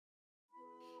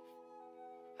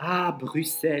Ah,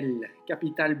 Bruxelles,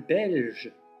 capitale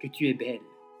belge, que tu es belle.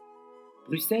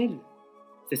 Bruxelles,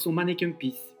 c'est son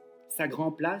Manneken-Pis, sa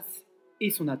Grand Place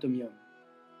et son Atomium.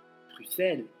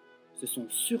 Bruxelles, ce sont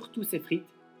surtout ses frites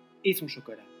et son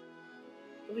chocolat.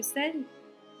 Bruxelles,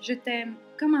 je t'aime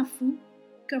comme un fou,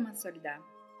 comme un soldat.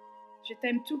 Je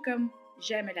t'aime tout comme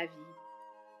j'aime la vie.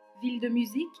 Ville de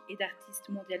musique et d'artistes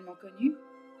mondialement connus,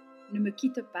 ne me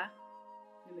quitte pas,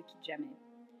 ne me quitte jamais.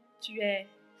 Tu es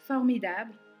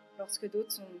formidable lorsque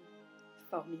d'autres sont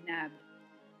forminables.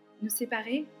 Nous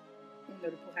séparer, on ne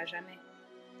le pourra jamais.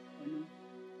 Oh non.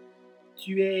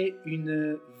 Tu es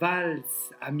une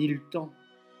valse à 1000 temps.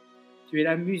 Tu es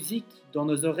la musique dans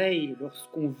nos oreilles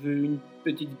lorsqu'on veut une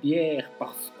petite bière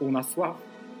parce qu'on a soif.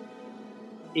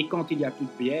 Et quand il n'y a plus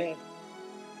de bière,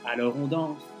 alors on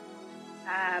danse.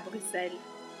 Ah, Bruxelles,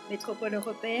 métropole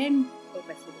européenne, au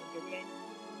passé bourguignonne.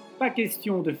 Pas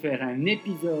question de faire un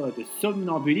épisode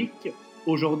somnambulique.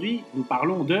 Aujourd'hui, nous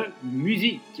parlons de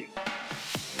musique.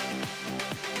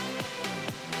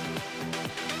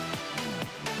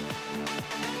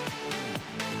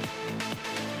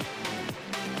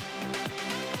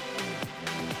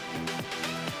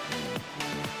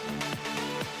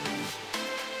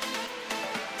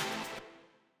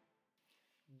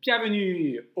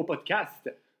 Bienvenue au podcast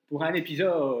pour un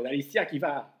épisode, Alicia, qui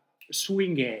va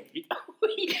swinger.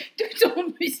 Oui, tout en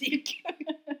musique.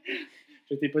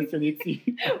 Je t'ai positionné dessus.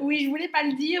 Oui, je voulais pas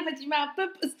le dire, mais tu m'as un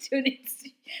peu positionné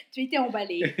dessus. Tu étais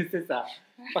emballé. C'est ça.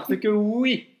 Parce que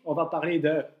oui, on va parler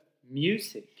de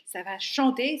music. Ça va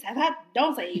chanter, ça va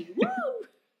danser.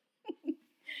 Wouh!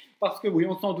 Parce que oui,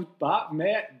 on s'en doute pas,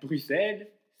 mais Bruxelles,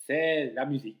 c'est la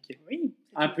musique. Oui.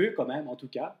 Un peu quand même, en tout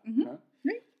cas. Mhm. Hein.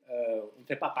 Oui. On ne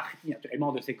fait pas partie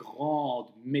naturellement de ces grandes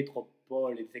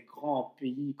métropoles et de ces grands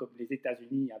pays comme les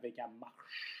États-Unis avec un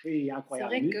marché C'est incroyable.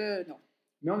 vrai que non.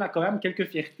 Mais on a quand même quelques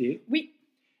fiertés. Oui.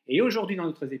 Et aujourd'hui, dans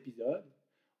notre épisode,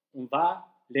 on va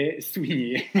les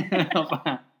souligner.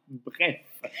 Enfin, bref,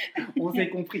 on s'est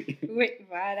compris. Oui,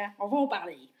 voilà. On va en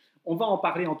parler. On va en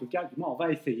parler en tout cas, du moins on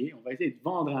va essayer. On va essayer de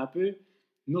vendre un peu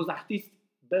nos artistes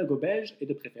belgo-belges et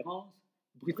de préférence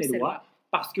bruxellois.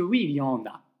 Parce que oui, il y en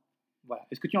a. Voilà.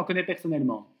 Est-ce que tu en connais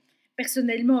personnellement?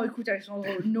 Personnellement, écoute, Alexandre,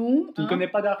 non. Tu ne connais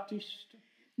pas d'artistes?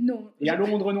 Non. Et à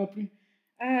Londres non plus?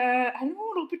 À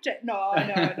Londres, peut-être.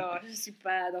 Non, je ne suis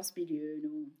pas dans ce milieu,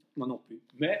 non. Moi non plus.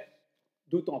 Mais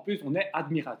d'autant plus, on est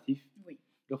admiratif Oui.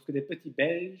 lorsque des petits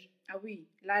Belges. Ah oui,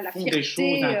 là, la font des choses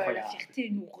fierté, incroyables. la fierté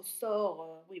nous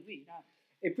ressort. Oui, là.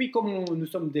 Et puis, comme nous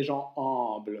sommes des gens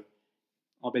humbles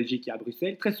en Belgique et à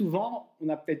Bruxelles, très souvent, on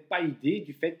n'a peut-être pas idée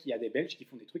du fait qu'il y a des Belges qui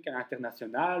font des trucs à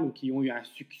l'international ou qui ont eu un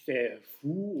succès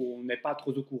fou, où on n'est pas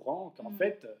trop au courant qu'en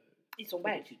fait... Ils sont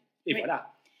belges. Et Oui.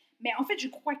 voilà. Mais en fait, je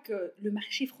crois que le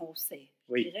marché français,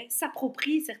 Oui. je dirais,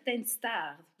 s'approprie certaines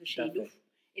stars de chez nous.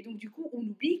 Et donc, du coup, on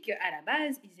oublie qu'à la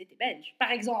base, ils étaient belges.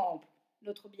 Par exemple,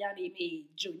 notre bien-aimé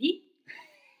Johnny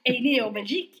est né en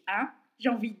Belgique, hein, j'ai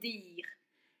envie de dire.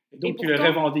 Et donc, Et tu le pourtant,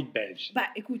 revendiques belge. Bah,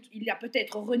 écoute, il a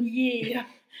peut-être renié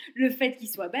le fait qu'il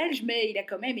soit belge, mais il a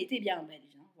quand même été bien belge.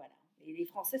 Hein, voilà. Et les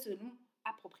Français se l'ont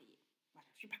approprié. Voilà,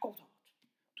 je suis pas contente.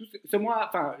 Moi,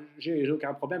 enfin, j'ai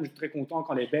aucun problème. Je suis très content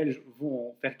quand les Belges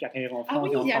vont faire carrière en France Ah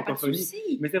oui, et en il n'y a pas de francophonie.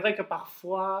 souci. Mais c'est vrai que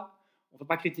parfois, on ne peut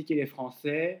pas critiquer les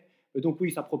Français. Donc oui,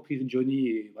 ils s'approprient Johnny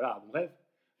et voilà, bon, bref.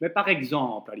 Mais par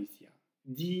exemple, Alicia,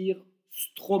 dire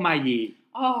Stromae.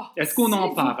 Oh, Est-ce qu'on en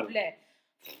s'il parle? vous plaît.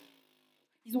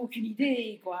 Ils n'ont aucune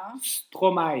idée, quoi. Hein.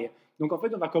 Stromae. Donc en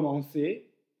fait, on va commencer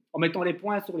en mettant les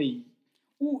points sur les i.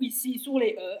 Ou ici, sur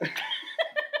les E.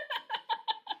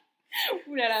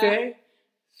 Ouh là là. C'est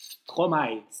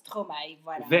Stromae. Stromae,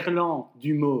 voilà. Verlan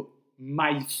du mot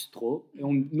maestro, et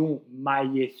non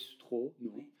maestro,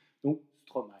 non. Oui. Donc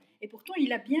Stromae. Et pourtant,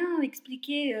 il a bien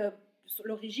expliqué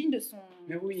l'origine de son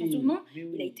surnom. Oui.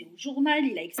 Il a été au journal,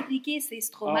 il a expliqué c'est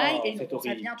Stromae, Oh, et c'est donc, ça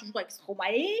horrible. vient toujours avec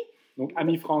Stromae. Donc,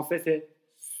 amis français, c'est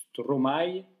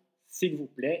Stromae, s'il vous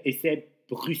plaît, et c'est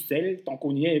Bruxelles, tant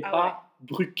qu'on n'y est, Ah pas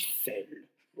Bruxelles.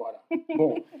 Voilà.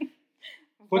 Bon,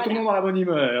 Voilà. retournons dans la bonne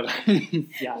humeur.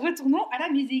 Alicia. Retournons à la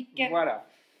musique. Voilà.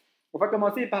 On va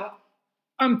commencer par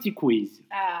un petit quiz.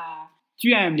 Ah,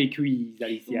 Tu aimes les quiz,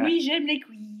 Alicia? oui, j'aime les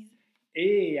quiz.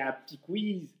 Et un petit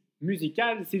quiz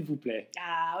musical, s'il vous plaît.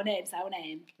 Ah, on aime ça, on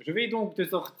aime. Je vais donc te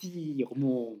sortir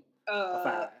mon...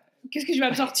 Enfin, Qu'est-ce que je vais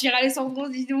me sortir, Alessandro,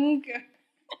 dis donc?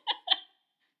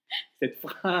 cette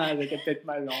phrase était peut-être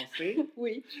mal lancée.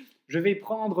 Oui. Je vais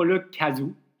prendre le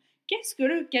kazoo. Qu'est-ce que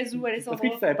le kazoo, Parce Alessandro? que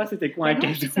tu ne savais pas c'était quoi un Non,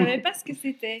 kazoo. je ne savais pas ce que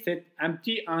c'était. C'est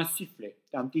un sifflet.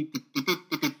 C'est un petit...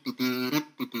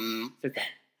 C'est ça.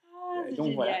 Ah, c'est Donc,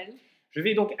 génial. voilà. Je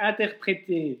vais donc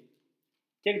interpréter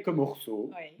quelques morceaux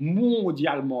Oui.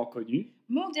 mondialement connus.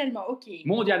 Mondialement, ok.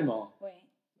 Mondialement. Oui.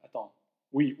 Attends.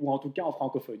 Oui, ou en tout cas en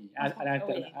francophonie, En oui,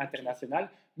 ok. internationale,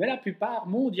 mais la plupart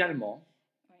mondialement.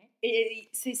 Ouais. Et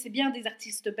c'est bien des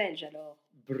artistes belges alors.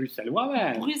 Bruxellois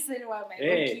même. Bruxellois même,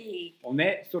 Hey, ok. on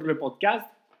est sur le podcast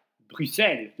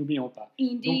Bruxelles, n'oublions pas.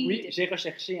 Indeed. Donc oui, j'ai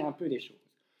recherché un peu des choses.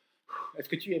 Est-ce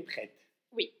que tu es prête?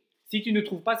 Oui. Si tu ne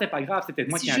trouves pas, c'est pas grave, c'est peut-être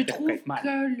moi Si qui je interprète trouve mal.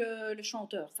 que le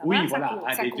chanteur, ça Oui, va, voilà, ça compte,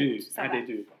 un ça des compte, deux. ça Un va. des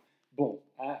deux. Bon,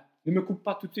 hein, ne me coupe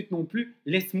pas tout de suite non plus.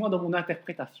 Laisse-moi dans mon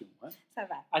interprétation. Hein. Ça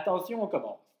va. Attention, on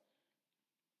commence.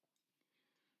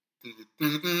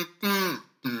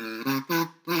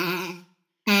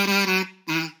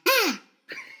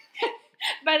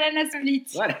 Banana Split.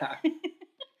 Voilà.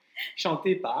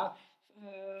 Chanté par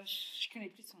Je connais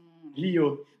plus son nom.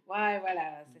 Lio. Ouais,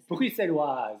 voilà, c'est ça.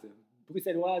 Bruxelloise.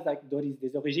 Bruxelloise avec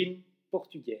des origines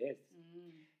portugaises.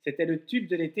 C'était le tube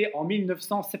de l'été en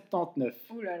 1979.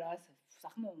 Ouh là là, ça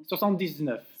remonte.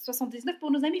 79. 79 pour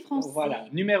nos amis français. Voilà,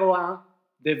 numéro 1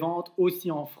 des ventes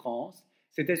aussi en France.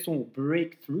 C'était son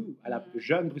breakthrough à la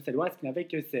jeune bruxelloise qui n'avait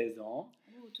que 16 ans.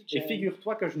 Oh, toute Et jeune.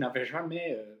 figure-toi que je n'avais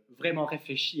jamais vraiment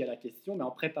réfléchi à la question, mais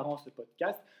en préparant ce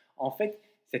podcast, en fait,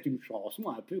 c'est une chanson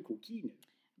un peu coquine.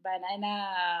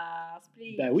 Banana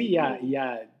Split. Ben oui, il y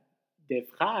a des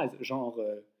phrases genre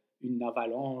une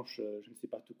avalanche, je ne sais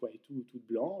pas tout quoi et tout, toute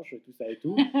blanche, tout ça et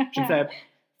tout. Je ne savais,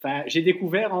 enfin, j'ai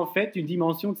découvert en fait une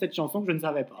dimension de cette chanson que je ne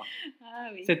savais pas. Ah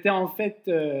oui. C'était en fait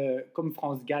comme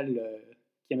France Gall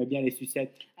qui aimait bien les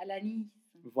sucettes. Alani.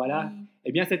 Voilà. Oui.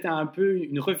 Eh bien, c'était un peu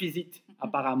une revisite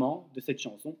apparemment de cette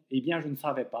chanson. Eh bien, je ne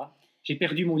savais pas. J'ai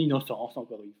perdu mon innocence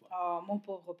encore une fois. Oh, mon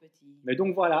pauvre petit. Mais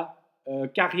donc voilà,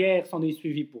 carrière s'en est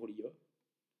suivie pour Lio,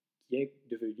 qui est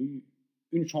devenue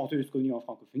une chanteuse connue en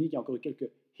francophonie, qui a encore eu quelques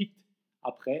hits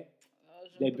après.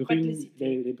 Je ne peux pas te les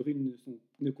citer. Les brunes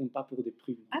ne comptent pas pour des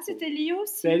prunes. Ah, c'était Lio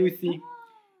aussi. C'est elle aussi.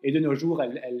 Et de nos jours,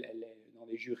 elle est dans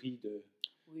les jurys de,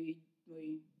 Oui,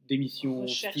 oui. d'émissions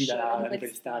Recherche style à la Nouvelle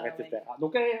Nouvelle Star, Star, etc. ouais.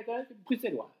 Donc, elle est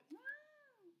bruxelloise.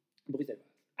 Bruxelloise.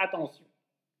 Attention.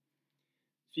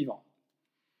 Suivant.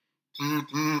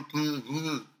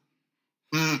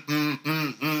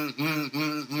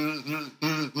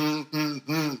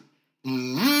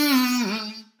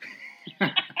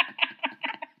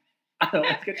 Alors,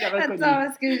 est-ce que tu as reconnu? Attends,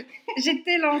 parce que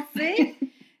j'étais lancée.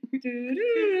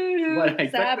 Voilà, Ça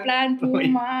exactement. plane pour Oui.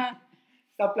 moi.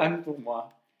 Ça plane pour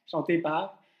moi. Chanté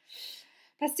par,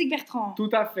 Plastique Bertrand. tout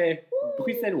à fait,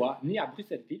 bruxellois, né à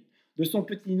Bruxelles-Ville, de son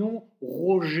petit nom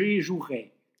Roger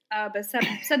Jouret. Ah, bah ça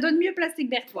donne mieux Plastique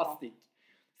Bertrand. Plastique.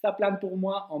 Ça plane pour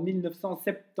moi en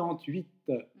 1978.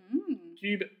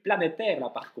 Tube planétaire, là,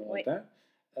 par contre, Oui. hein,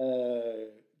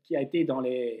 qui a été dans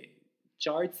les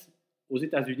charts aux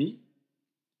États-Unis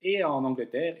et en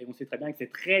Angleterre. Et on sait très bien que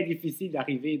c'est très difficile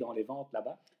d'arriver dans les ventes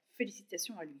là-bas.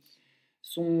 Félicitations à lui.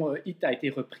 Son hit a été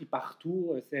repris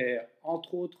partout. C'est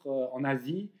entre autres en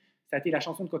Asie. Ça a été la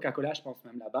chanson de Coca-Cola, je pense,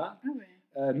 même là-bas. Ah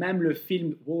ouais. Même le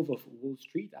film Wolf of Wall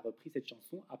Street a repris cette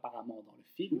chanson, apparemment, dans le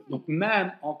film. Donc,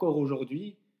 même encore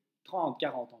aujourd'hui, 30,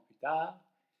 40 ans plus tard,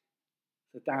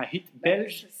 c'est un hit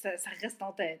belge. Ça reste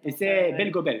en tête. Et hein, c'est ça,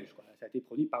 belgo-belge, quoi. Ça a été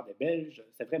produit par des Belges.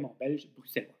 C'est vraiment belge,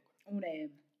 bruxellois. Quoi. On aime.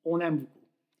 On aime beaucoup.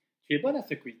 Tu es bonne à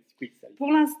ce quiz, Sally.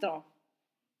 Pour l'instant.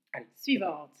 Allez,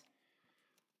 Suivante.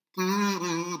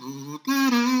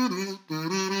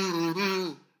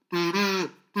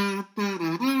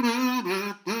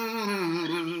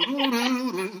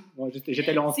 Bon,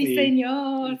 j'étais lancé. Si,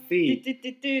 señor. Si. Tu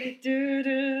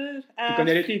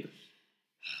connais le titre?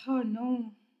 Oh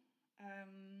non.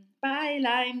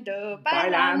 Bailando,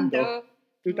 Bailando. bailando.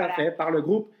 Tout Voilà. à fait, par le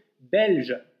groupe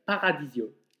belge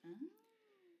Paradisio.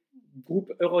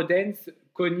 Groupe Eurodance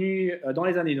connu dans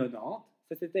les années 90.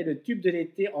 Ça, c'était le tube de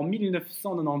l'été en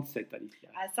 1997, Alicia.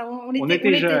 Ah, ça, on était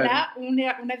était jeunes. là, on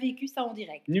a vécu ça en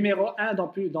direct. Numéro 1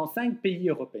 dans 5 pays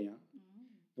européens.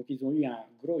 Donc, ils ont eu un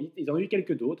gros hit. Ils ont eu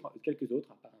quelques autres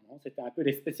apparemment. C'était un peu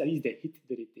les spécialistes des hits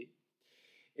de l'été.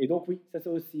 Et donc, oui, ça, c'est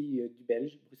aussi du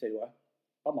belge, bruxellois.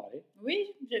 Pas mal, hein? Oui,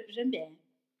 j'aime bien.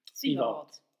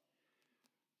 Suivante.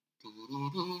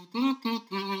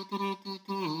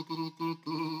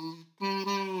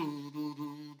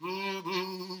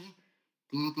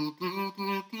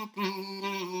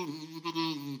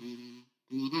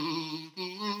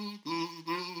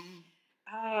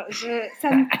 Ah,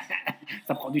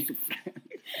 Ça prend du souffle.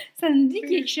 ça me dit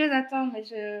quelque chose. Attends, mais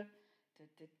je...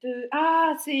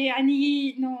 Ah, c'est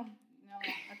Annie... Non,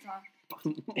 attends.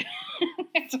 Pardon.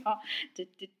 Attends.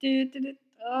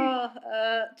 Oh,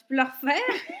 tu peux le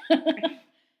refaire?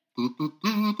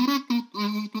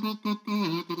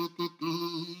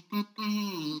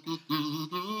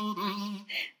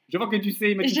 Je vois que tu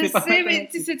sais, mais tu Je sais pas. sais, mais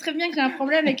tu sais très bien que j'ai un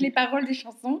problème avec les paroles des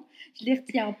chansons. Je les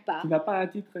retiens pas. Tu n'as pas un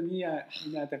titre ni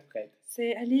une interprète.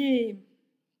 C'est, allez...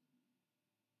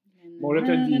 Bon, je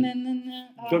te le dis.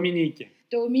 Ah. Dominique.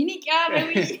 Dominique, ah bah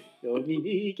oui.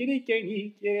 Dominique.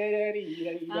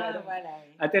 Ah voilà,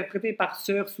 oui. Interprété par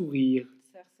Sœur Sourire,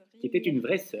 Sœur Sourire. qui était une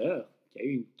vraie sœur, qui a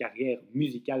eu une carrière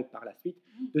musicale par la suite,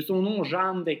 Mm. de son nom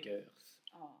Jeanne Deckers.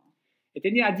 Oh. Elle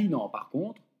était née à Dinan, par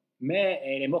contre, mais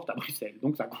elle est morte à Bruxelles,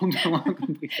 donc ça compte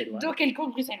comme bruxelloise. Donc elle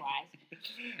compte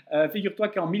bruxelloise. Figure-toi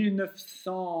qu'en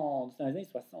 1900, c'est dans les années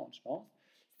 60, je pense,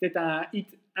 c'était un hit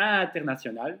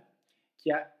international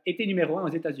qui a été numéro 1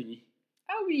 aux États-Unis.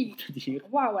 Ah oui. Pour te dire.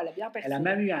 Waouh, elle a bien percé. Elle a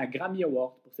même eu un Grammy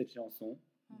Award pour cette chanson,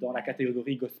 dans la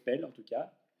catégorie gospel en tout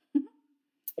cas.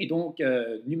 Et donc,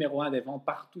 numéro 1 des ventes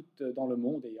partout dans le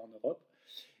monde et en Europe.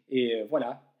 Et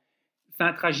voilà.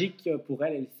 Fin tragique pour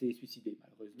elle, elle s'est suicidée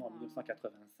malheureusement en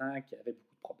 1985. Elle avait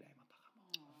beaucoup de problèmes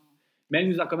apparemment. Mais elle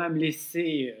nous a quand même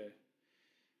laissé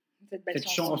cette belle cette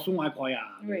chanson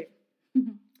incroyable. Oui.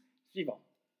 Suivant.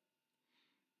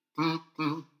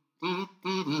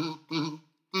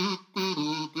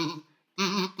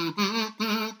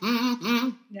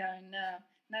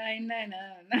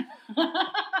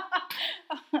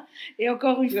 Et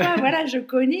encore une fois, voilà, je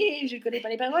connais pas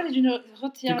les paroles et je ne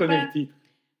retiens Tu connais pas. le titre.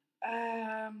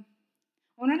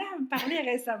 On en a parlé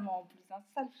récemment en plus, hein,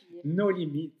 c'est ça le pire. No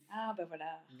Limits. Ah ben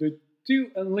voilà. De Too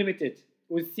Unlimited,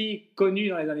 aussi connu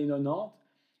dans les années 90,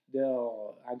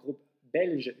 d'un groupe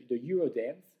belge de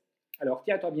Eurodance. Alors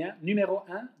tiens-toi bien, numéro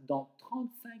 1 dans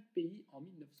 35 pays en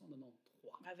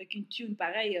 1993. Avec une tune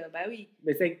pareille, bah oui.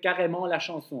 Mais c'est carrément la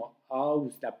chanson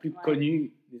house la plus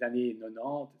connue des années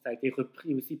 90. Ça a été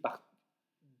repris aussi par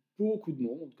beaucoup de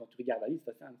monde. Quand tu regardes la liste,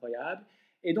 c'est assez incroyable.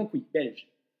 Et donc oui, belge.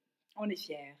 On est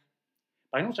fiers.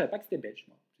 Par exemple, je ne savais pas que c'était belge,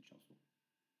 moi, cette chanson.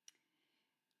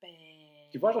 Ben...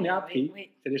 Tu vois, j'en ai appris. Oui.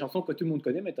 C'est des chansons que tout le monde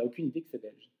connaît, mais tu n'as aucune idée que c'est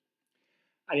belge.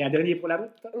 Allez, un dernier pour la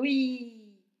route. Oui.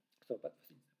 Ça va pas être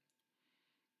facile.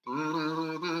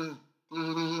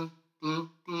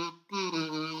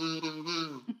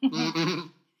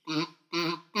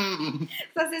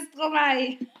 Ça, c'est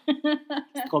Stromae.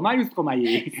 Stromae ou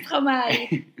Stromae?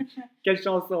 Stromae. Quelle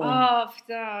chanson? Oh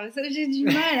putain, ça, j'ai du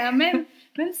mal. Hein.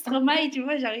 Même Stromae, tu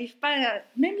vois, j'arrive pas.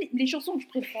 Même les chansons que je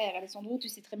préfère, Alessandro, tu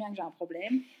sais très bien que j'ai un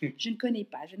problème. Je ne connais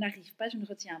pas, je n'arrive pas, je ne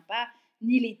retiens pas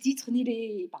ni les titres ni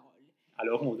les paroles.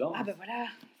 Alors on danse. Ah ben voilà,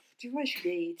 tu vois, je suis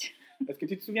bête. Est-ce que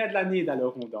tu te souviens de l'année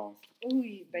d'Alors on danse?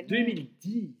 Oui, ben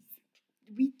 2010.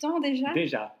 8 ans déjà?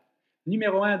 Déjà.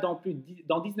 Numéro 1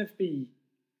 dans 19 pays.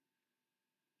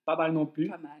 Pas mal non plus.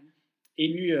 Pas mal.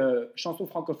 Élu chanson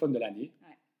francophone de l'année.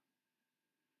 Ouais.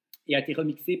 Et a été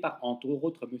remixé par, entre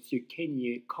autres, monsieur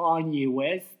Kanye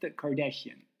West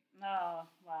Kardashian. Oh,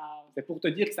 wow. C'est pour te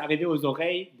dire que ça arrivait aux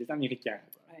oreilles des Américains.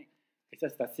 Quoi. Ouais. Et ça,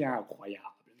 c'est assez incroyable.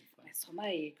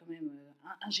 Stromae est quand même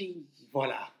un génie.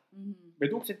 Voilà. Mais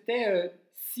donc, c'était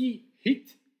 6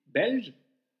 hits belges,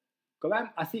 quand même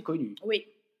assez connus. Oui.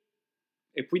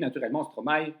 Et puis, naturellement,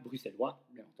 Stromae, bruxellois,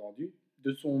 bien entendu.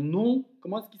 De son nom,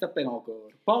 comment est-ce qu'il s'appelle encore?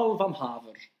 Paul Van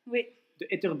Haver. Oui. De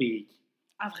Etterbeek.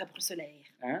 Un vrai bruxellaire.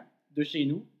 Hein, de chez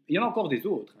nous. Et il y en a encore des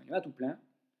autres, il y en a tout plein.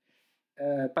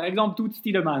 Par exemple, Toots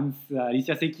Thielemans,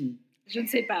 Alicia c'est qui? Je ne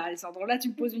sais pas, Alessandro, là tu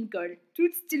me poses une colle.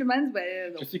 Toots Thielemans,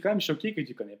 non. Je suis quand même choqué que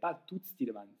tu ne connais pas Toots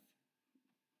Thielemans.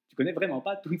 Tu connais vraiment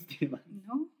pas Toots Thielemans?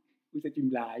 Non. Ou c'est une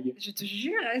blague? Je te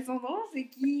jure, Alessandro, c'est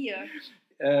qui?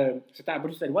 C'est un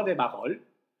bruxellois des Marolles.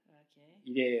 Ok.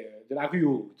 Il est de la rue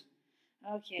Haute.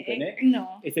 Ok. Tu connais? Non.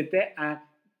 Et c'était un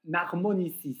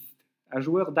harmoniciste, un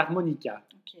joueur d'harmonica,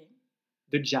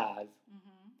 de jazz.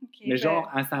 Okay, mais genre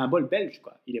un symbole belge,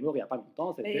 quoi. Il est mort il n'y a pas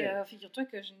longtemps. Mais figure-toi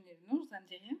que non, ça ne me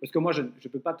dit rien. Parce que moi, je ne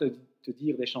peux pas te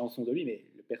dire des chansons de lui, mais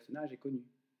le personnage est connu.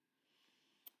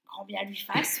 Grand bien lui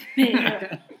fasse, mais...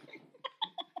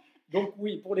 Donc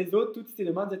oui, pour les autres, Toots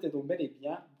Thielemans étaient donc bel et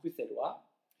bien bruxellois,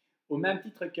 au même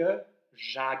titre que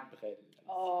Jacques Brel.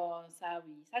 Oh, ça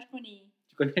oui, ça je connais.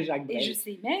 Tu connais Jacques Brel? Et je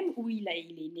sais même où il est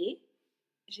né.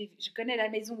 Je connais la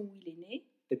maison où il est né.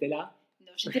 T'étais là?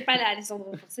 Non, j'étais pas là,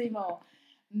 Alessandro, forcément.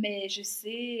 Mais je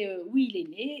sais où il est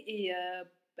né et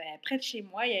près de chez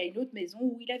moi, il y a une autre maison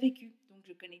où il a vécu. Donc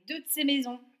je connais 2 de ces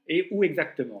maisons. Et où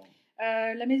exactement?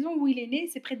 La maison où il est né,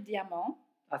 c'est près de Diamant.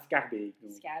 À Schaerbeek.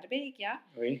 Schaerbeek, ja.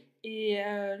 Oui. Et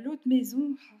l'autre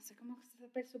maison, c'est comment ça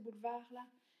s'appelle ce boulevard-là?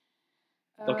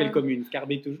 Dans quelle commune?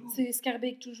 Schaerbeek toujours? C'est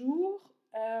Schaerbeek toujours.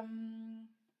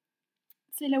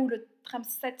 C'est là où le tram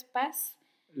 7 passe.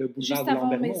 Le boulevard juste de avant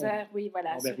Lambermont. Mézère, oui,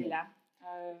 voilà, celui-là.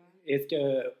 Est-ce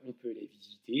qu'on peut les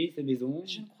visiter, ces maisons?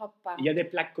 Je ne crois pas. Il y a des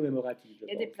plaques commémoratives. Il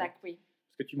y a des plaques, oui.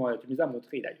 Parce que tu me les as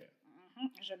montrées d'ailleurs.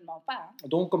 Je ne mens pas. Hein.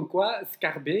 Donc, comme quoi,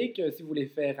 Scarbeck, si vous voulez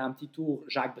faire un petit tour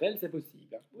Jacques Brel, c'est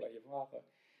possible. Vous allez voir,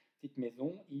 petite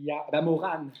maison. Il y a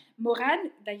Morane. Morane,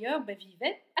 d'ailleurs,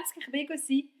 vivait à Scarbeck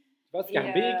aussi. Tu vois,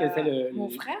 Scarbeck, c'est mon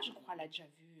frère, je crois, l'a déjà vu.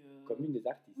 Commune des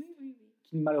artistes. Oui.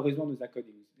 Qui malheureusement nous a connus.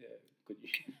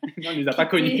 Non, elle nous a pas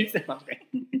connus, c'est pas vrai.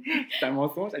 C'est un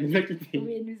mensonge, elle nous a quittés.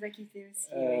 Oui, elle nous a quittés aussi.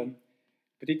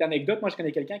 Petite anecdote, moi je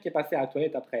connais quelqu'un qui est passé à la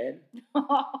toilette après elle.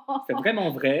 C'est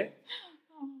vraiment vrai.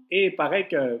 Et il paraît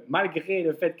que malgré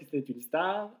le fait que c'était une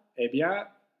star, eh bien,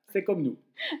 c'est comme nous.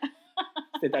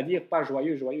 C'est-à-dire pas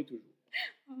joyeux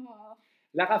toujours.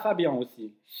 Lara Fabian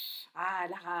aussi. Ah,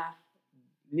 Lara.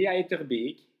 Née à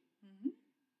Etterbeek.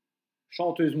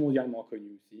 Chanteuse mondialement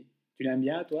connue aussi. Tu l'aimes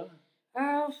bien, toi?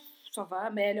 Ça va,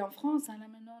 mais elle est en France, là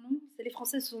maintenant, non? Les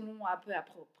Français sont un peu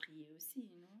appropriés aussi,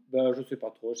 non? Ben, je sais pas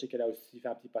trop. Je sais qu'elle a aussi fait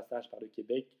un petit passage par le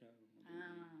Québec.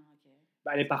 Ok.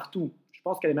 Ben, elle est partout. Je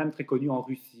pense qu'elle est même très connue en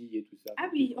Russie et tout ça. Ah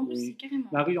oui, en Russie, carrément.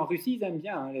 En Russie, ils aiment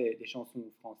bien les chansons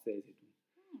françaises et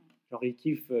tout. Genre, ils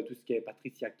kiffent tout ce qui est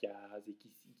Patricia Caz et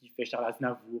qui fait Charles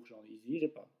Aznavour, genre, je sais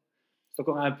pas. C'est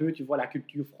encore un peu, tu vois, la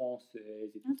culture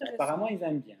française et tout ça. Apparemment, ils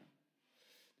aiment bien.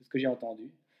 C'est ce que j'ai entendu.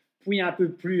 Puis, un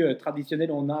peu plus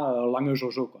traditionnel, on a Lange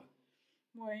Jojo, quoi.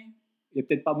 Oui. Il est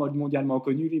peut-être pas mondialement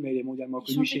connu, lui, mais il est mondialement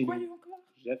connu chez quoi, nous. lui, encore?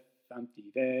 J'ai un petit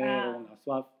verre, on a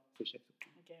soif, c'est chef. Ok,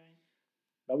 oui.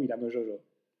 Bah oui, Lange Jojo.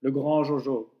 Le grand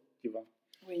Jojo, tu vois.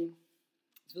 Oui.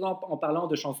 En parlant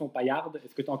de chansons paillardes,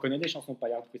 est-ce que tu en connais des chansons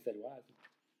paillardes bruxelloises?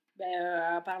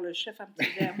 À part le chef un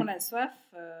petit verre, on a soif.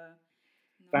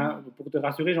 Enfin, pour te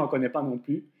rassurer, j'en connais pas non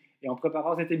plus. Et en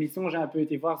préparant cette émission, j'ai un peu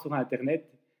été voir sur Internet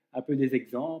un peu des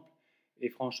exemples. Et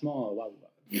franchement, waouh.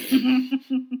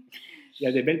 Il y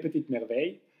a des belles petites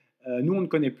merveilles. Nous, on ne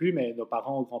connaît plus, mais nos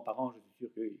parents ou grands-parents, je suis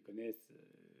sûr qu'ils connaissent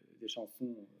des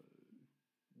chansons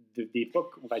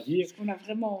d'époque, on va dire. Est-ce qu'on a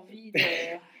vraiment envie de...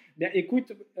 Bien,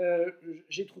 écoute,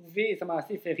 j'ai trouvé, et ça m'a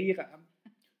assez fait rire,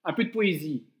 un peu de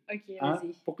poésie. Ok,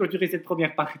 vas-y. Pour clôturer cette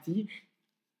première partie,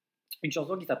 une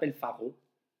chanson qui s'appelle Faro,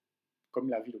 comme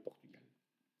la ville au Portugal.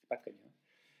 C'est pas très bien.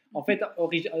 En fait,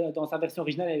 dans sa version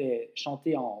originale, elle est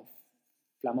chantée en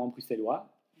flamand bruxellois.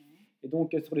 Et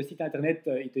donc, sur le site internet,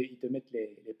 ils te mettent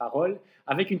les paroles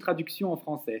avec une traduction en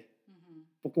français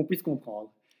pour qu'on puisse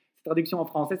comprendre. Cette traduction en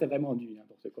français, c'est vraiment du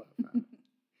n'importe quoi. Enfin,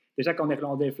 déjà qu'en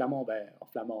néerlandais et flamand, en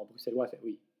flamand bruxellois, c'est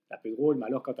un peu drôle, mais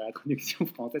alors quand tu as la traduction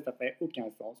française, ça fait aucun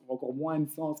sens, encore moins de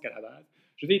sens qu'à la base.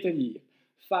 Je vais te lire.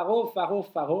 Faro, faro,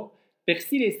 faro,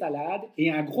 persil et salade, et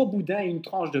un gros boudin et une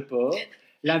tranche de porc.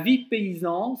 La vie de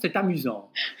paysan, c'est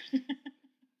amusant.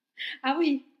 Ah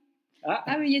oui.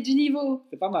 Ah oui, il y a du niveau.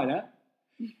 C'est pas mal, hein?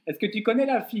 Est-ce que tu connais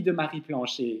la fille de Marie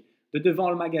Plancher, de devant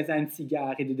le magasin de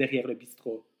cigares et de derrière le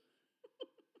bistrot?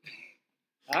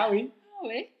 Ah oui. Ah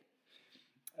oui.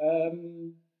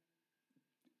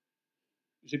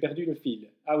 J'ai perdu le fil.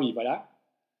 Ah oui, voilà.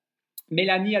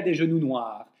 Mélanie a des genoux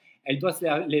noirs. Elle doit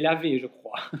les laver, je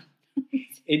crois.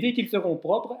 Et dès qu'ils seront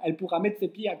propres, elle pourra mettre ses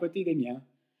pieds à côté des miens.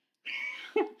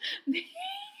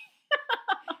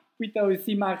 Puis t'as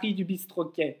aussi Marie du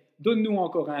bistroquet. Donne-nous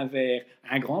encore un verre.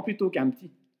 Un grand plutôt qu'un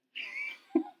petit.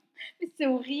 Mais c'est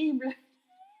horrible.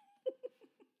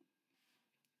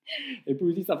 Et puis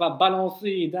aussi, ça va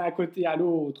balancer d'un côté à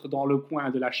l'autre dans le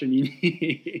coin de la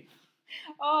cheminée.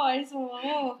 Oh, elles sont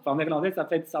vraiment... En néerlandais, ça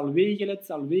fait salvegelen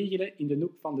in de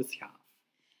noek van de schaaf.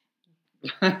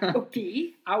 Ok.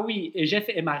 Ah oui, et Jeff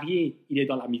est marié, il est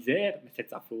dans la misère, mais c'est de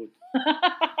sa faute.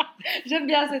 J'aime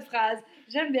bien cette phrase,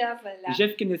 j'aime bien celle-là.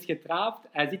 Jeff is getrouwd,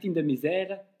 hij zit in de misère,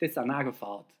 het is zijn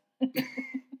nagefaald.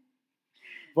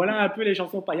 Voilà un peu les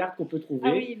chansons paillardes qu'on peut trouver.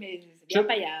 Ah oui, mais c'est bien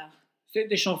paillard. C'est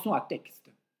des chansons à texte.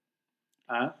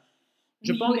 Hein?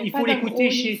 Je Oui, pense qu'il faut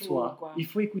l'écouter chez niveau, soi. Quoi. Il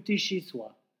faut écouter chez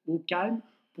soi, au calme,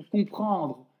 pour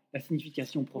comprendre la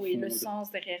signification profonde. Oui, le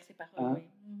sens derrière ces paroles. Hein? Oui.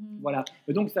 Voilà.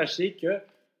 Et donc, sachez que,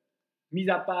 mis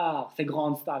à part ces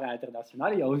grandes stars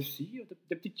internationales, il y a aussi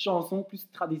des petites chansons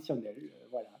plus traditionnelles.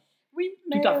 Voilà. Oui,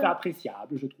 mais... Tout à fait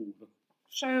appréciables, je trouve.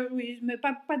 Oui, mais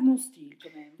pas de mon style,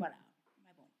 quand même. Voilà.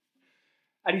 Mais bon.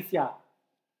 Alicia,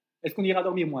 est-ce qu'on ira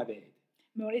dormir moins bête?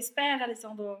 Mais on l'espère,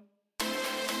 Alessandro.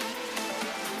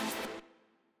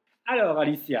 Alors,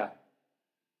 Alicia,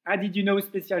 un Did You Know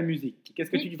spécial musique. Qu'est-ce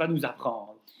que tu vas nous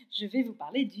apprendre? Je vais vous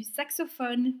parler du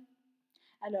saxophone.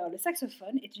 Alors, le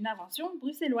saxophone est une invention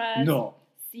bruxelloise. Non.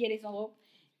 Si, Alessandro.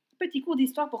 Petit cours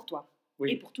d'histoire pour toi.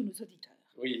 Oui. Et pour tous nos auditeurs.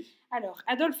 Oui. Alors,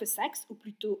 Adolphe Sax, ou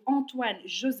plutôt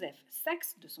Antoine-Joseph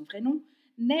Sax, de son vrai nom,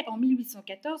 naît en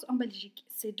 1814 en Belgique.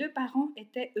 Ses deux parents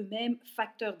étaient eux-mêmes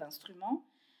facteurs d'instruments.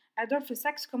 Adolphe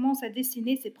Sax commence à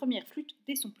dessiner ses premières flûtes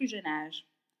dès son plus jeune âge.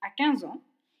 À 15 ans,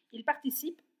 il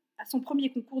participe à son premier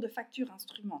concours de facture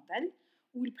instrumentale,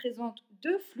 où il présente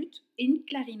 2 flûtes et une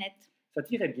clarinette. Ça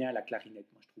tirait bien la clarinette,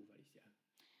 moi je trouve, Alicia.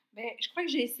 Mais je crois que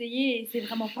j'ai essayé et c'est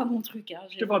vraiment pas mon truc. Hein.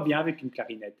 Je te vois bien avec une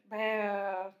clarinette.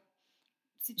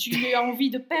 Si tu as envie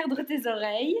de perdre tes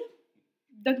oreilles,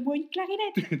 donne-moi une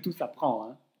clarinette. Tout s'apprend,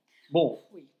 hein. Bon,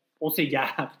 Oui, on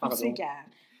s'égare, on pardon. s'égare.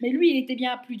 Mais lui, il était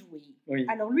bien plus doué. Oui.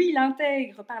 Alors lui, il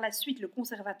intègre par la suite le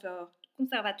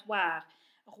conservatoire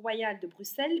royal de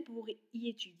Bruxelles pour y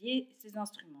étudier ses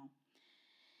instruments.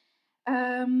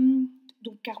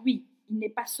 Donc, car oui, il n'est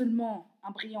pas seulement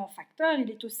un brillant facteur, il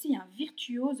est aussi un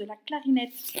virtuose de la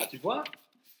clarinette. Ah, tu vois,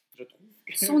 je trouve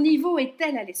que... Son niveau est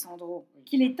tel, Alessandro,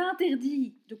 qu'il est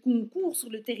interdit de concours sur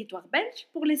le territoire belge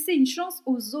pour laisser une chance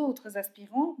aux autres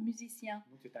aspirants musiciens.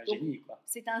 Donc, c'est un génie, quoi.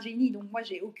 C'est un génie, donc moi,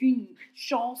 j'ai aucune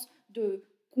chance de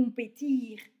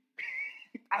compétir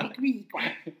avec lui, quoi.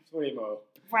 Sur les morts.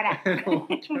 Voilà.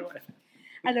 Voilà.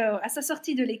 Alors, à sa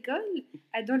sortie de l'école,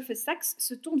 Adolphe Sax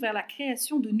se tourne vers la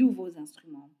création de nouveaux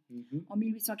instruments. Mhm. En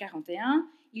 1841,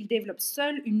 il développe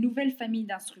seul une nouvelle famille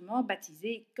d'instruments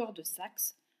baptisée cordes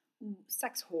sax ou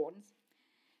saxhorns.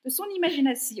 De son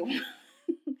imagination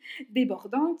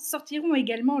débordante sortiront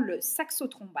également le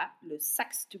saxotromba, le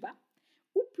sax-tuba,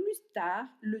 ou plus tard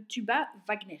le tuba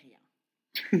wagnérien.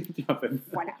 Tu m'as fait mal.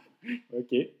 Voilà.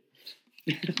 Ok.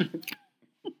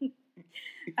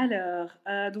 Alors,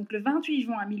 donc le 28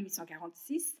 juin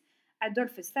 1846,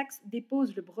 Adolphe Sax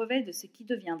dépose le brevet de ce qui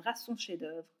deviendra son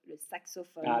chef-d'œuvre, le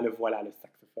saxophone. Ah, le voilà, le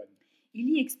saxophone. Il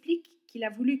y explique qu'il a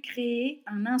voulu créer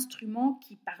un instrument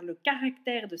qui, par le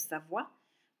caractère de sa voix,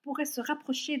 pourrait se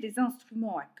rapprocher des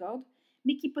instruments à cordes,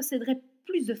 mais qui posséderait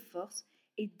plus de force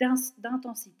et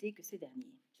d'intensité que ces derniers.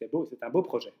 C'est beau, c'est un beau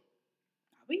projet.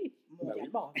 Ah oui,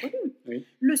 mondialement reconnu. Oui.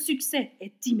 Le succès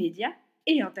est immédiat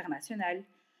et international.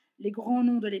 Les grands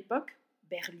noms de l'époque,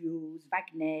 Berlioz,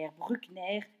 Wagner,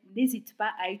 Bruckner, n'hésitent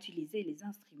pas à utiliser les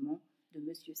instruments de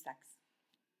Monsieur Sax.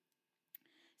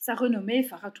 Sa renommée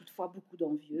fera toutefois beaucoup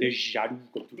d'envieux. Des jaloux,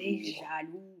 comme toujours. Des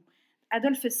jaloux.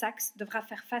 Adolphe Sax devra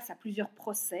faire face à plusieurs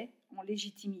procès en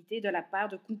légitimité de la part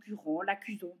de concurrents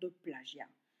l'accusant de plagiat.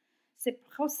 Ces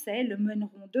procès le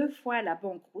mèneront 2 fois à la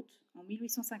banqueroute, en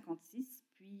 1856,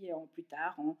 puis plus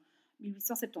tard en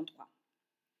 1873.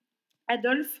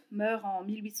 Adolphe meurt en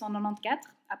 1894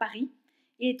 à Paris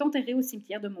et est enterré au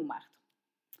cimetière de Montmartre.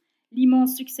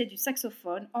 L'immense succès du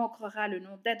saxophone ancrera le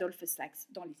nom d'Adolphe Sax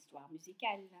dans l'histoire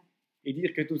musicale. Et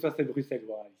dire que tout ça, c'est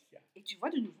bruxellois, Alicia. Et tu vois,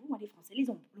 de nouveau, moi, les Français les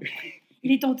ont pris.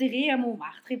 Il est enterré à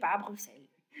Montmartre et pas à Bruxelles.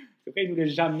 C'est vrai, ils nous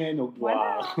laissent jamais nos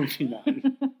boire, au final.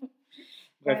 Bref,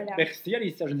 Voilà. merci,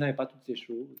 Alicia. Je ne savais pas toutes ces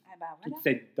choses. Ah bah voilà. Toutes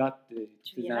ces dates, toutes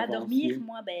Tu ces iras inventions. dormir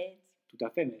moins bête. Tout à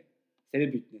fait, mais c'est le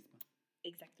but, n'est-ce pas?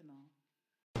 Exactement.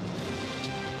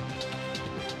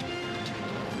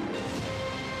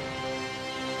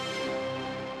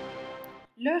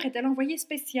 L'heure est à l'envoyé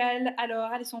spécial.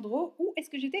 Alors, Alessandro, où est-ce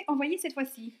que j'étais envoyé cette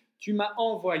fois-ci? Tu m'as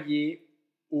envoyé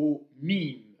au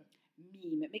MIME,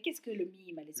 Mime. Mais qu'est-ce que le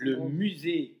mime, le Alessandro?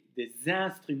 musée des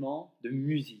instruments de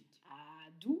musique. Ah,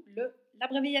 d'où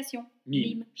l'abréviation.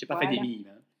 MIME. Je n'ai pas fait des mimes.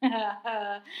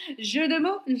 Hein. Jeu de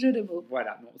mots, jeu de mots.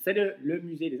 Voilà, non, c'est le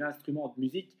musée des instruments de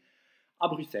musique à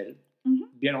Bruxelles, Mhm.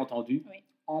 bien entendu, Oui.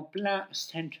 en plein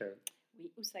center,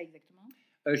 Oui, où ça exactement?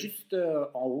 juste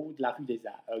en haut de la rue des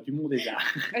Arts, du Mont des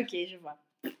Arts. Ok, je vois.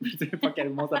 Je ne sais pas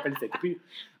comment s'appelle cette rue.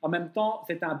 En même temps,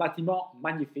 c'est un bâtiment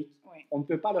magnifique. Oui. On ne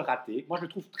peut pas le rater. Moi, je le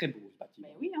trouve très beau, ce bâtiment.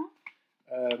 Mais oui,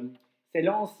 hein. C'est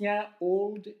l'ancien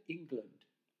Old England.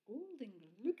 Old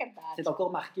England, look at that. C'est encore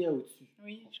marqué au-dessus.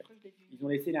 Oui, en je fait. crois que je l'ai vu. Ils ont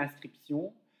laissé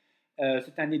l'inscription.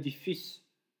 C'est un édifice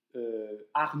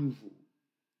Art Nouveau.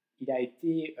 Il a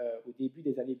été, au début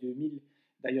des années 2000,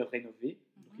 d'ailleurs rénové.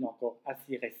 Donc, il est encore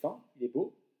assez récent. Il est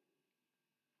beau.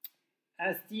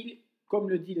 Un style, comme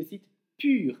le dit le site,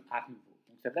 pur Art Nouveau.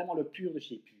 Donc, c'est vraiment le pur de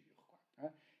chez pur, quoi,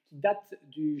 hein, qui date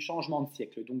du changement de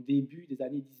siècle, donc début des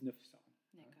années 1900.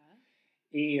 D'accord.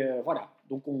 Et voilà,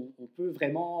 donc on peut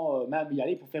vraiment même y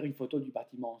aller pour faire une photo du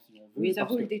bâtiment si on veut. Oui, ça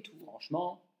parce vaut le que, détour.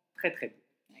 franchement, très très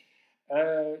beau.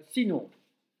 Ouais. Sinon,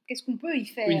 Qu'est-ce qu'on peut y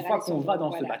faire? une fois qu'on Alessandro? va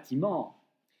dans ce Voilà. bâtiment,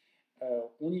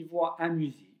 on y voit un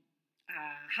musée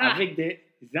Ah, ah. avec des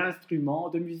instruments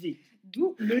de musique.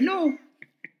 D'où le nom.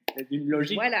 C'est une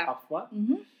logique Voilà. parfois.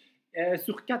 Mhm.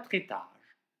 Sur 4 étages.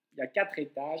 Il y a 4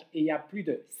 étages et il y a plus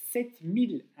de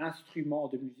 7000 instruments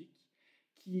de musique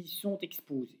qui sont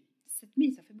exposés.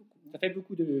 7000, ça fait beaucoup. Hein. Ça fait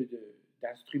beaucoup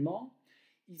d'instruments.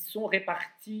 Ils sont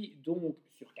répartis donc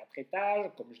sur 4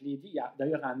 étages. Comme je l'ai dit, il y a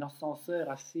d'ailleurs un ascenseur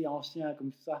assez ancien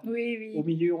comme ça. Oui, oui. Au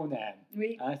milieu, on aime.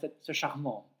 Oui. Hein, c'est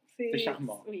charmant. C'est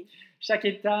charmant. Oui. Chaque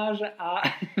étage a,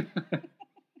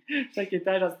 chaque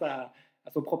étage a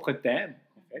son propre thème,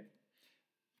 en fait.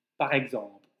 Par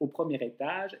exemple, au premier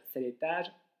étage, c'est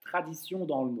l'étage tradition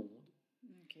dans le monde.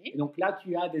 Ok. Et donc là,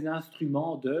 tu as des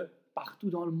instruments de partout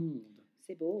dans le monde.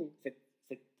 C'est beau. Cette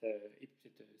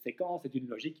séquence est une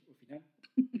logique au final.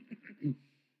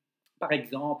 Par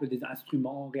exemple, des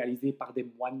instruments réalisés par des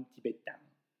moines tibétains,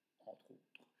 entre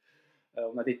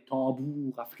autres. On a des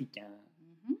tambours africains.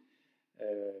 Mhm.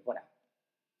 Voilà.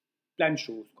 Plein de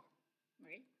choses, quoi.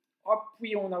 Oui. Oh,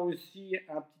 puis on a aussi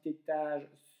un petit étage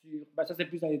sur... ça, c'est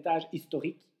plus un étage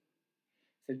historique.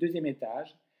 C'est le deuxième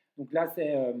étage. Donc là,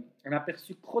 c'est un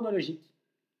aperçu chronologique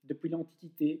depuis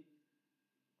l'Antiquité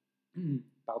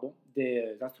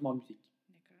des instruments de musique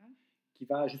D'accord. qui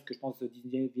va jusque, je pense, au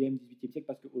 19e, 18e siècle,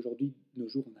 parce qu'aujourd'hui, de nos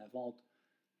jours, on n'invente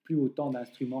plus autant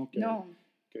d'instruments Non.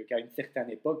 qu'à une certaine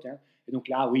époque. Hein. Et donc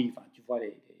là, oui, tu vois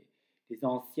les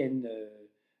anciennes...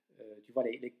 tu vois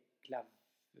les claves...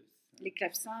 Les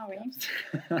clavecins, oui.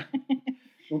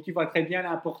 Donc tu vois très bien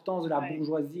l'importance de la Ouais.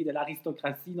 bourgeoisie et de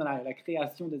l'aristocratie dans la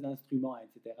création des instruments,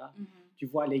 etc. Mhm. Tu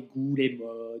vois les goûts, les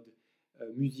modes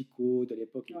musicaux de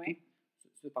l'époque et Ouais. tout.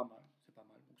 C'est pas mal, c'est pas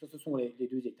mal. Donc ça, ce sont les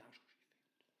deux étages.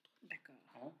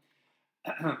 D'accord.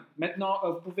 Hein. Maintenant,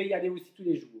 vous pouvez y aller aussi tous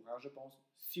les jours, hein, je pense.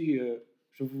 Si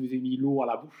je vous ai mis l'eau à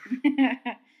la bouche,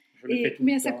 je le fais Et tout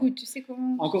combien le ça temps. coûte? Tu sais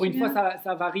comment? Encore une fois,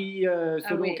 ça varie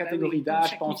selon oui, bah catégorie oui, comme d'âge,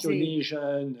 chaque pensionné, musée.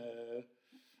 jeune,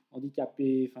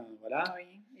 handicapé, enfin voilà. Ah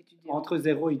oui, étudiant. Entre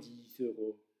 0 et 10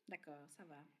 euros. D'accord, ça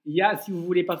va. Il y a, si vous ne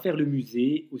voulez pas faire le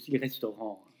musée, aussi le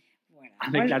restaurant. Voilà.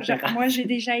 Avec la terrasse. Moi,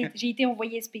 j'ai été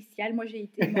envoyée spéciale. Moi, j'ai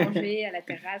été manger à la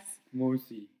terrasse. Moi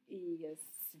aussi. Et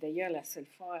c'est d'ailleurs la seule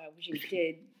fois où j'ai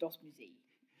été dans ce musée.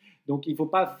 Donc, il ne faut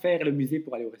pas faire le musée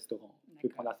pour aller au restaurant. Tu peux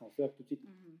D'accord. prendre l'ascenseur tout de suite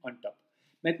Mhm. on top.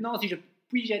 Maintenant, si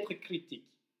puis-je être critique?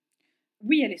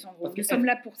 Oui, Alessandro, Parce que nous sommes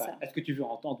là pour ça. Est-ce que tu veux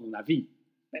entendre mon avis?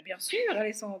 Bah, bien sûr,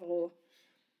 Alessandro.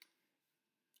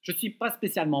 Je ne suis pas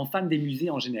spécialement fan des musées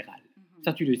en général. Mhm.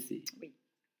 Ça, tu le sais. Oui.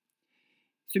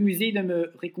 Ce musée ne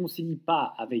me réconcilie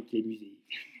pas avec les musées.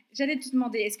 J'allais te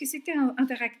demander, est-ce que c'était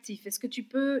interactif? Est-ce que tu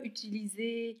peux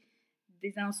utiliser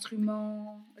des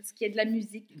instruments? Est-ce qu'il y a de la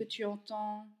musique que tu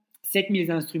entends? 7000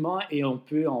 instruments et on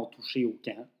peut en toucher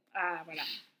aucun. Ah, voilà.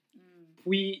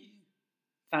 Puis,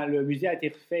 le musée a été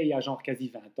refait il y a genre quasi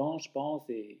 20 ans, je pense.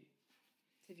 Et...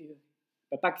 C'est vieux.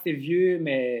 Pas que c'est vieux,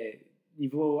 mais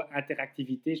niveau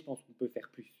interactivité, je pense qu'on peut faire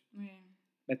plus. Oui.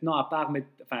 Maintenant, à part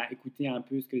écouter un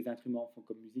peu ce que les instruments font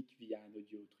comme musique via un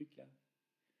audio truc, là.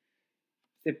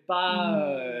 C'est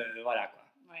pas... voilà, quoi.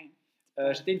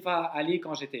 Ouais. J'étais une fois allé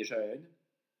quand j'étais jeune,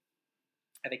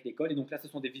 avec l'école, et donc là, ce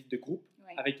sont des visites de groupe,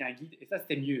 Ouais. avec un guide, et ça,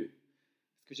 c'était mieux,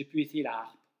 parce que j'ai pu essayer la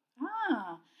harpe.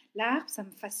 Ah, la harpe, ça me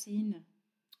fascine.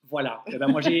 Voilà, et ben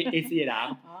moi, j'ai essayé la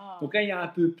harpe. Ah. Donc là, il y a un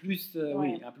peu plus,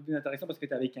 Ouais. un peu plus intéressant, parce que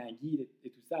tu es avec un guide et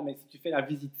tout ça, mais si tu fais la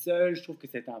visite seule, je trouve que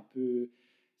c'est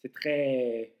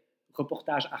très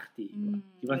reportage arté.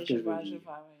 Tu vois ce que je veux dire? Je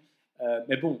vois, ouais.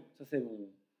 Mais bon, ça c'est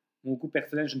mon goût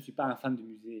personnel, je ne suis pas un fan de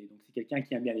musée. Donc si quelqu'un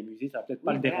qui aime bien les musées, ça va peut-être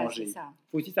pas Oui, le voilà, déranger. c'est ça. Il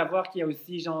faut aussi savoir qu'il y a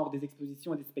aussi genre des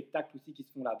expositions et des spectacles aussi qui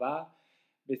se font là-bas,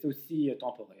 mais c'est aussi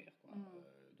temporaire, quoi.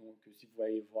 Donc si vous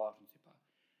voulez voir, je ne sais pas,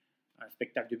 un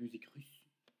spectacle de musique russe,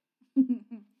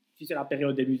 si c'est la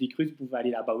période des musiques russes, vous pouvez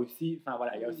aller là-bas aussi. Enfin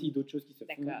voilà, il y a aussi d'autres choses qui se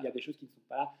font. Il y a des choses qui ne sont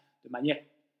pas là de manière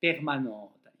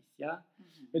permanente, Alicia.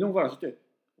 Et donc voilà,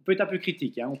 on peut être un peu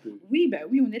critique, hein, on peut. Oui, bah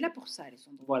oui, on est là pour ça,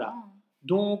 Alessandro. Voilà.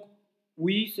 Donc,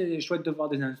 oui, c'est chouette de voir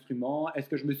des instruments. Est-ce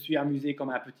que je me suis amusé comme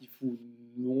un petit fou?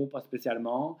 Non, pas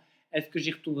spécialement. Est-ce que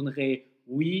j'y retournerai?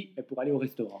 Oui, mais pour aller au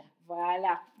restaurant.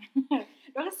 Voilà.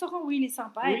 Le restaurant, oui, il est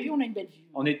sympa, Oui. et puis on a une belle vue.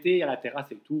 En été, il y a la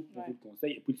terrasse et tout, on Ouais. vous le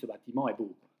conseille. Et puis ce bâtiment est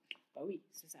beau. Bah oui,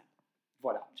 c'est ça.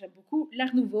 Voilà. J'aime beaucoup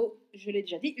l'Art Nouveau, je l'ai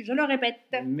déjà dit, je le répète.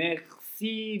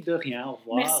 Merci de rien, au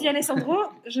revoir. Merci Alessandro,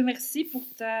 je merci pour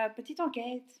ta petite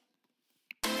enquête.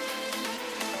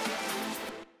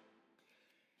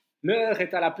 L'heure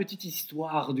est à la petite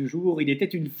histoire du jour. Il était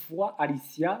une fois,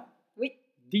 Alicia. Oui.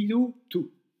 Dis-nous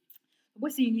tout. Moi,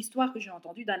 c'est une histoire que j'ai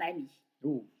entendue d'un ami.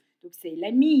 Oh. Donc, c'est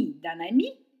l'ami d'un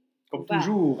ami. Comme Enfin,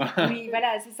 toujours. Oui,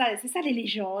 voilà, c'est ça les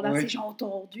légendes. Hein, Oui. c'est j'ai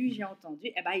entendu.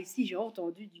 Eh bien, ici, j'ai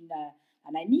entendu d'un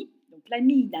ami. Donc,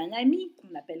 l'ami d'un ami,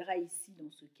 qu'on appellera ici, dans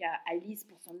ce cas, Alice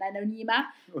pour son anonymat,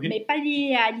 Oui. mais pas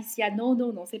lié à Alicia. Non,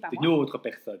 c'est pas C'est moi. une autre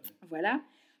personne. Voilà.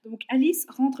 Donc, Alice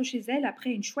rentre chez elle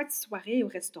après une chouette soirée au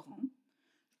restaurant.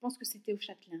 Je pense que c'était au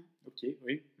Châtelain. Ok,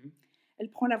 oui. Elle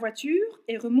prend la voiture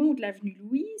et remonte l'avenue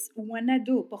Louise, où un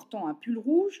ado portant un pull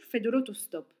rouge fait de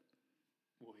l'autostop.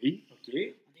 Oui, ok.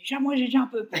 Déjà, moi, j'ai déjà un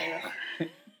peu peur.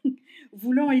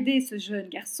 Voulant aider ce jeune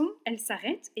garçon, elle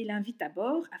s'arrête et l'invite à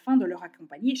bord afin de le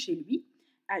raccompagner chez lui,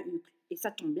 à Uccle. Et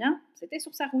ça tombe bien, c'était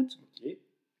sur sa route. Ok.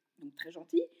 Donc, très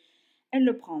gentil. Elle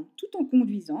le prend tout en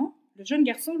conduisant. Le jeune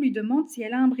garçon lui demande si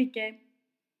elle a un briquet.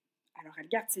 Alors elle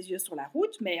garde ses yeux sur la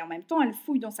route, mais en même temps elle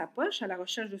fouille dans sa poche à la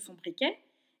recherche de son briquet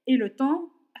et le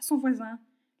tend à son voisin.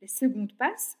 Les secondes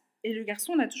passent et le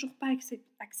garçon n'a toujours pas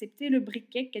accepté le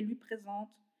briquet qu'elle lui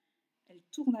présente. Elle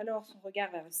tourne alors son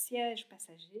regard vers le siège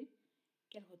passager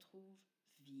qu'elle retrouve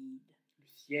vide. Le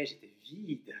siège était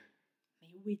vide. Mais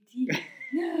où est-il?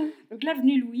 Donc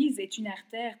l'avenue Louise est une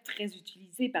artère très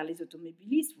utilisée par les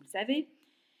automobilistes, vous le savez.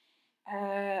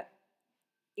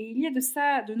 Et il y a de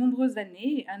ça de nombreuses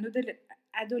années, un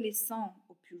adolescent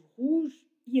au pull rouge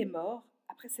y est mort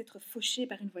après s'être fauché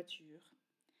par une voiture.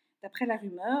 D'après la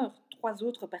rumeur, 3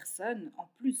 autres personnes, en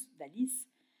plus d'Alice,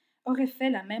 auraient fait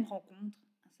la même rencontre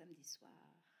un samedi soir.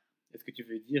 Est-ce que tu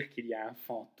veux dire qu'il y a un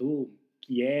fantôme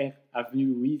qui erre avenue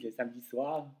Louise les samedis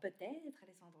soirs? Peut-être,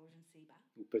 Alessandro, je ne sais pas.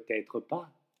 Ou peut-être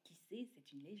pas. Qui sait,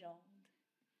 c'est une légende.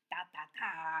 Ta ta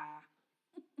ta.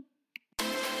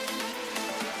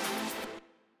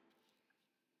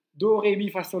 Do, ré, mi,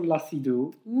 fa, sol, la, si,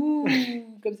 do. Ouh,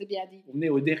 comme c'est bien dit. On est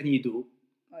au dernier do.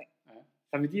 Ouais. Hein?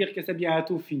 Ça veut dire que c'est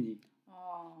bientôt fini.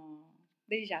 Oh,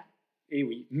 déjà. Eh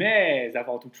oui, mais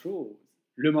avant toute chose,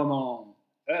 le moment...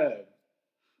 Ah,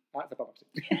 ça n'a pas marché.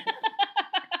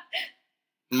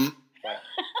 Voilà,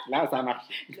 là ça a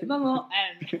marché. Le moment.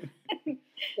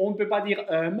 On ne peut pas dire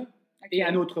Okay. et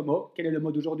un autre mot. Quel est le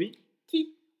mot d'aujourd'hui?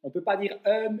 Qui? On ne peut pas dire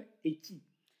et qui.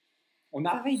 On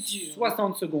Ça a va être dur.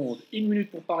 60 secondes, 1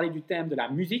 minute pour parler du thème de la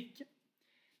musique.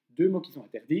 2 mots qui sont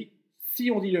interdits. Si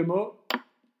on dit le mot,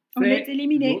 on est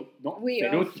éliminé. Non, Oui, c'est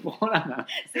l'autre qui prend la main.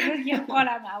 C'est l'autre qui reprend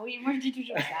la main. Oui, moi je dis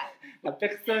toujours ça. La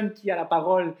personne qui a la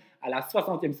parole à la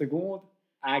 60e seconde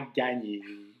a gagné.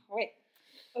 Oui.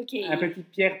 Ok. Un petit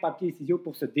pierre, papier, ciseaux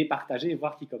pour se départager et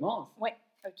voir qui commence. Ouais.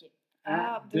 Ok.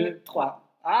 1, 2, 3.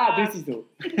 Ah, 2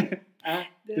 ciseaux. 1,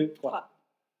 2, 3.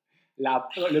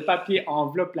 Le papier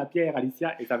enveloppe la pierre,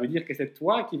 Alicia, et ça veut dire que c'est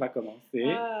toi qui vas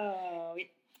commencer. Oui.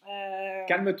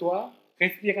 Calme-toi,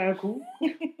 respire un coup.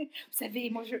 Vous savez,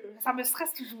 moi, ça me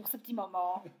stresse toujours, ce petit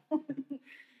moment.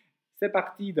 C'est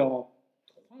parti dans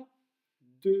 3,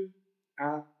 2,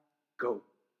 1, go.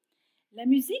 La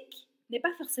musique n'est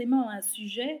pas forcément un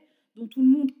sujet dont tout le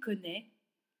monde connaît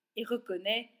et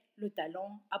reconnaît le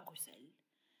talent à Bruxelles.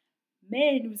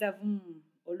 Mais nous avons,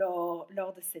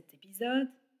 lors de cet épisode,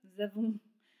 nous avons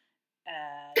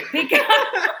des cas...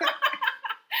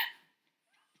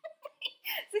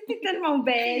 C'était tellement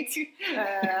bête.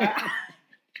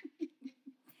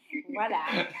 Voilà.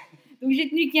 Donc j'ai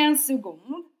tenu 15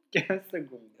 secondes. 15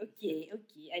 secondes. Ok.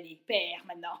 Allez, père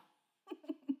maintenant.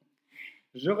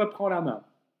 Je reprends la main.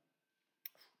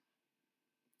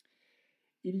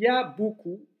 Il y a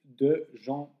beaucoup de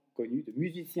gens connus, de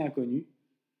musiciens connus.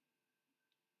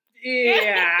 Et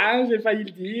j'ai failli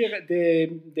le dire,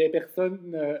 des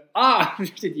personnes...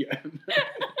 j'ai dit...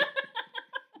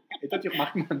 Et toi, tu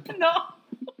remarques même pas. Non.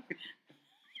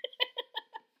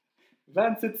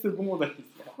 27 secondes,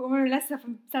 Alicia. Là,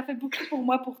 ça fait beaucoup pour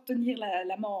moi pour tenir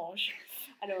la manche.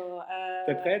 Alors...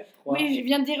 T'es prête? 3. Oui, je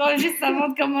viens de dire juste avant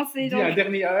de commencer. Dis un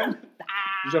dernier 1.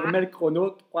 Je remets le chrono.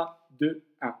 3, 2,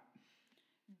 1.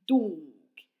 Donc,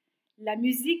 la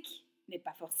musique n'est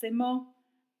pas forcément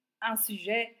un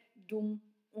sujet dont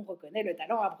on reconnaît le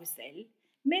talent à Bruxelles.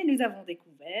 Mais nous avons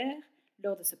découvert,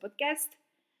 lors de ce podcast,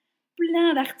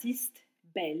 plein d'artistes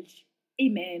belges et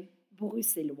même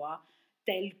bruxellois,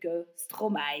 tels que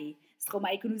Stromae.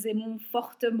 Stromae que nous aimons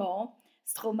fortement.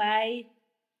 Stromae,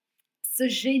 ce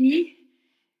génie,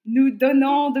 nous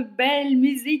donnant de belles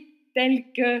musiques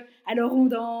telles que « Alors on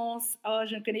danse ». Oh,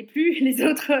 je ne connais plus les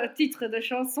autres titres de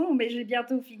chansons, mais j'ai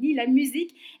bientôt fini. La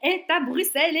musique est à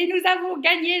Bruxelles et nous avons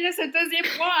gagné ce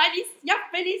 2e point. Alicia,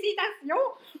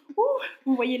 félicitations.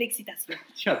 Vous voyez l'excitation.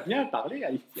 Tu as bien parlé,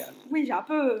 Alicia. Oui, j'ai un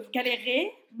peu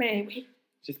galéré, mais oui.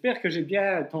 J'espère que j'ai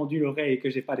bien tendu l'oreille et que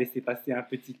j'ai pas laissé passer un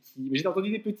petit qui. Mais j'ai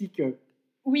entendu des petits que.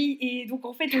 Oui, et donc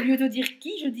en fait, au lieu de dire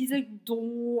qui, je disais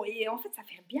don. Et en fait, ça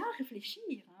fait bien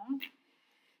réfléchir. Hein.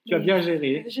 Tu as bien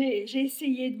géré. J'ai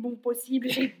essayé de mon possible,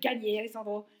 j'ai gagné,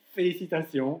 Alessandro.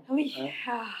 Félicitations. Oui.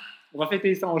 Hein. On va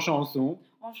fêter ça en chanson.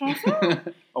 En chanson.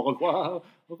 Au revoir,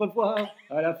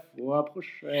 à la fois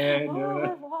prochaine. Au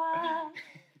revoir.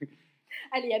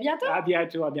 Allez, à bientôt. À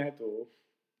bientôt.